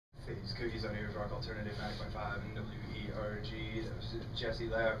Cookies on Erie's Rock Alternative 90.5 and WERG. That was Jesse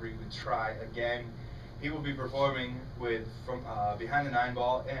Lavery with Try Again. He will be performing with from Behind the Nine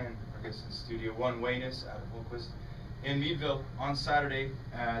Ball and our guest in studio, Onewayness, out of Holquist, in Meadville on Saturday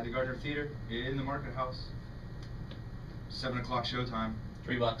at the Gardner Theater in the Market House. 7 o'clock showtime.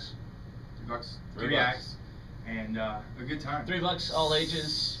 $3. $3. 3 acts. And a good time. $3, all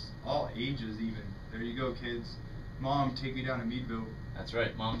ages. All ages, even. There you go, kids. Mom, take me down to Meadville. That's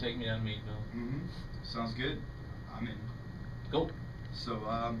right. Mom, take me down to Meadville. Sounds good. I'm in. Cool. So,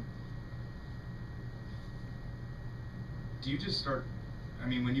 do you just start, I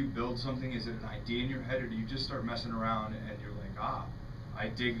mean, when you build something, is it an idea in your head, or do you just start messing around and you're like, I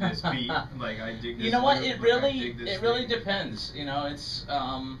dig this beat, like I dig this. You know what? Loop, it really thing. depends. You know, it's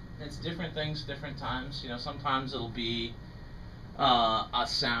different things, different times. You know, sometimes it'll be a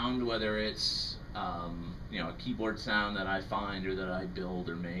sound, whether it's you know, a keyboard sound that I find or that I build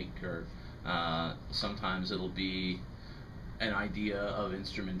or make, or sometimes it'll be an idea of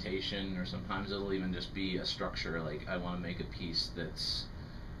instrumentation, or sometimes it'll even just be a structure. Like, I want to make a piece that's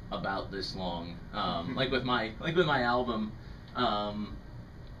about this long. Like with my album.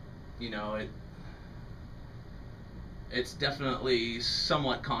 You know, it's definitely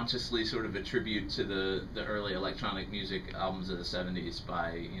somewhat consciously sort of a tribute to the early electronic music albums of the 70s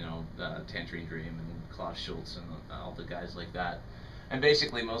by, you know, Tangerine Dream and Klaus Schulze and all the guys like that. And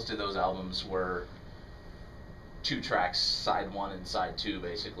basically most of those albums were 2 tracks, side 1 and side 2,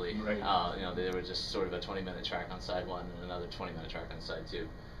 basically. Right. You know, they were just sort of a 20-minute track on side 1 and another 20-minute track on side 2.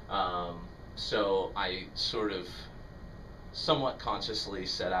 So I sort of somewhat consciously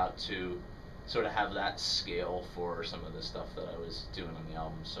set out to sort of have that scale for some of the stuff that I was doing on the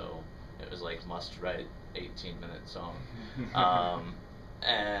album. So it was like, must write 18-minute song.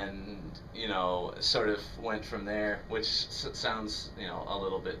 And, you know, sort of went from there, which sounds, you know, a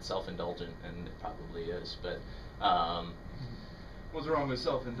little bit self-indulgent, and it probably is, but what's wrong with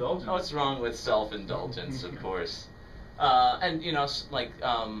self-indulgence? What's wrong with self-indulgence, of course. And, you know, like,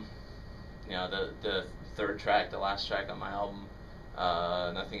 you know, the third track, the last track on my album,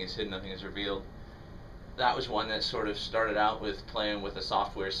 Nothing Is Hidden, Nothing Is Revealed, that was one that sort of started out with playing with a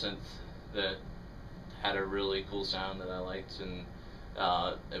software synth that had a really cool sound that I liked, and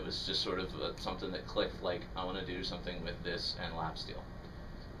it was just sort of something that clicked, like, I want to do something with this and lap steel.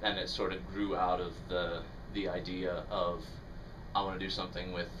 And it sort of grew out of the idea of, I want to do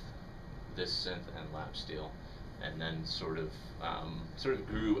something with this synth and lap steel, and then sort of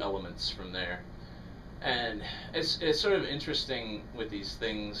grew elements from there. And it's sort of interesting with these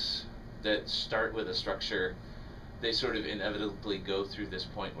things that start with a structure, they sort of inevitably go through this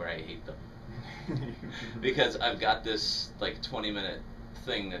point where I hate them. Because I've got this like 20-minute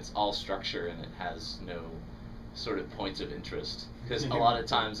thing that's all structure and it has no sort of points of interest. Because a lot of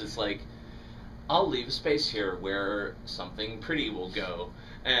times it's like, I'll leave a space here where something pretty will go.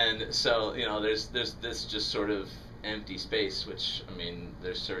 And so, you know, there's this just sort of empty space, which, I mean,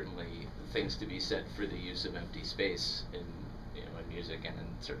 there's certainly things to be said for the use of empty space in, you know, in music and in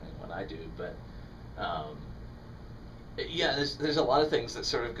certainly what I do, but yeah, there's a lot of things that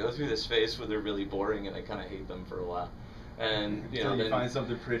sort of go through this phase where they're really boring and I kind of hate them for a while, and you know, until you find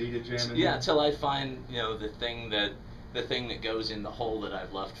something pretty to jam in. Yeah, until I find, you know, the thing that goes in the hole that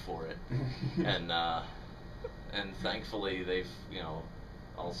I've left for it, and thankfully they've, you know,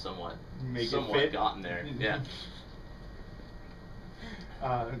 all somewhat gotten there. Yeah.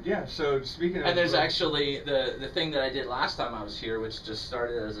 Yeah, so speaking of... And there's actually the thing that I did last time I was here, which just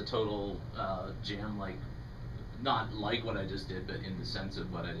started as a total jam, like, not like what I just did, but in the sense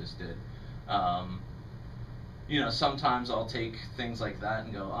of what I just did. You know, sometimes I'll take things like that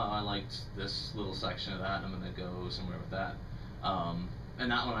and go, oh, I liked this little section of that, I'm going to go somewhere with that. And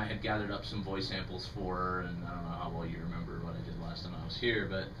that one I had gathered up some voice samples for, and I don't know how well you remember what I did last time I was here,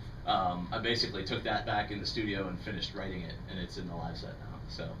 but I basically took that back in the studio and finished writing it, and it's in the live set now.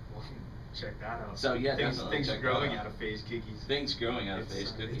 So check that out. So yeah, things are growing out of Fazed Cookies. Things growing out of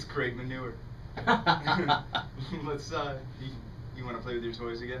Fazed Cookies. It's Craig manure. Let's you want to play with your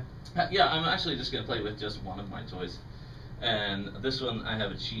toys again? Yeah, I'm actually just gonna play with just one of my toys, and this one I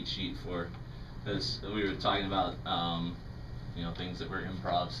have a cheat sheet for, because we were talking about you know, things that were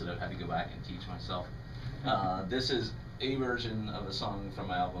improvs that I've had to go back and teach myself. This is a version of a song from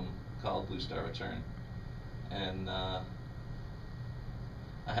my album called Blue Star Return, and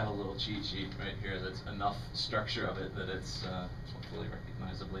I have a little cheat sheet right here that's enough structure of it that it's hopefully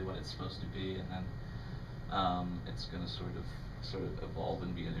recognizably what it's supposed to be, and then it's going to sort of evolve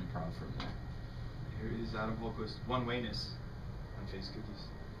and be an improv from there. Here is Adam Holquist, Onewayness on Fazed Cookies.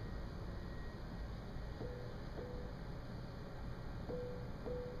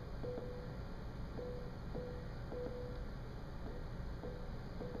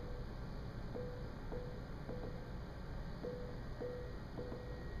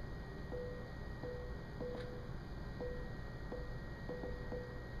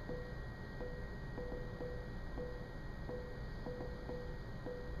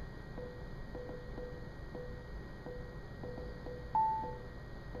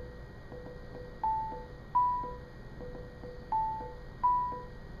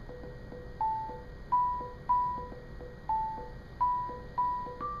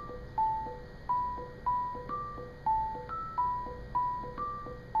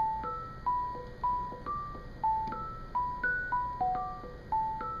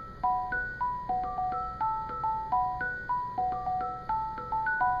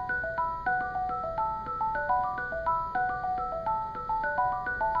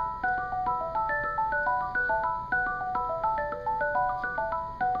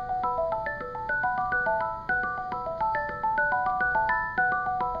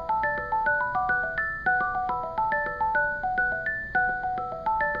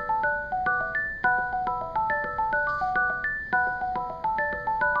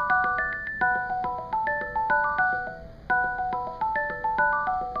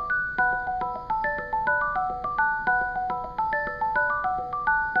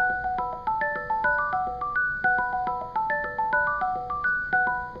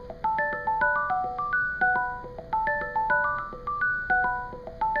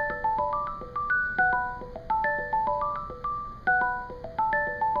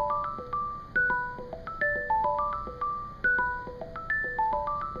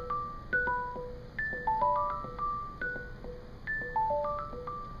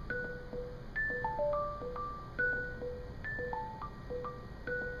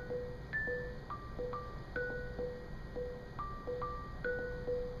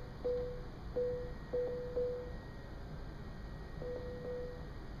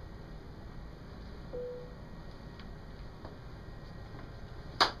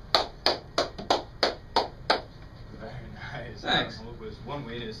 nice. Thanks. All it was one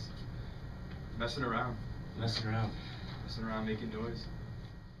wayness. Messing around. Messing around. Messing around, making noise.